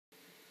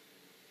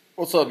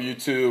What's up,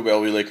 YouTube?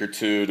 LV Laker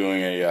 2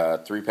 doing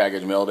a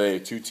 3-package mail day,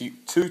 two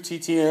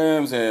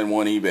TTMs and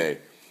one eBay.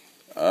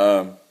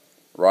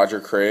 Roger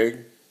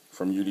Craig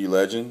from UD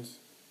Legends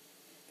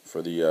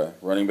for the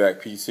running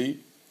back PC.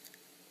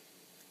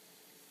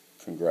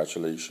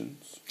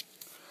 Congratulations.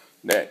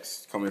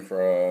 Next, coming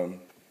from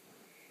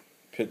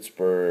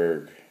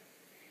Pittsburgh,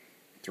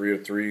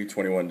 303,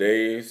 21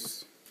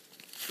 days.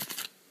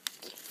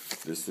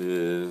 This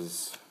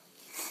is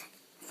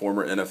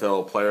former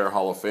NFL player,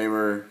 Hall of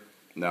Famer,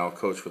 now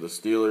coach for the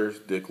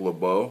Steelers,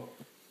 LeBeau.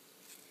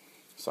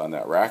 Sign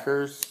that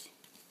Rackers.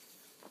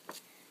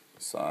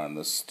 Sign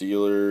the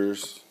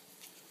Steelers.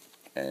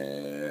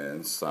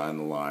 And sign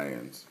the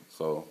Lions.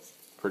 So,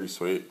 pretty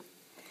sweet.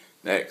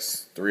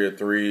 Next,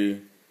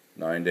 303,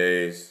 9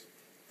 days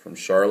from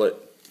Charlotte,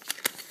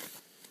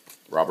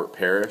 Robert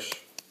Parish.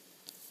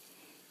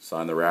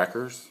 Sign the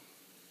Rackers.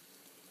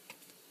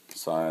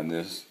 Sign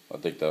this. I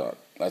think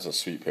that's a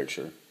sweet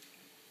picture.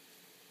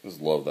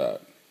 Just love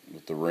that.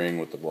 With the ring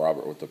with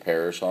the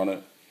Parish on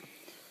it.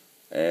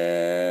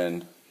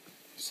 And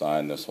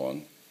sign this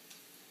one.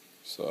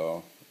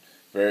 So,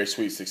 very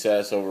sweet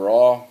success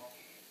overall.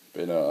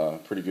 Been a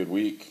pretty good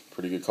week.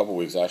 Pretty good couple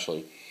weeks,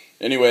 actually.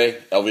 Anyway,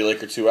 LV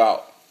Laker 2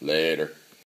 out. Later.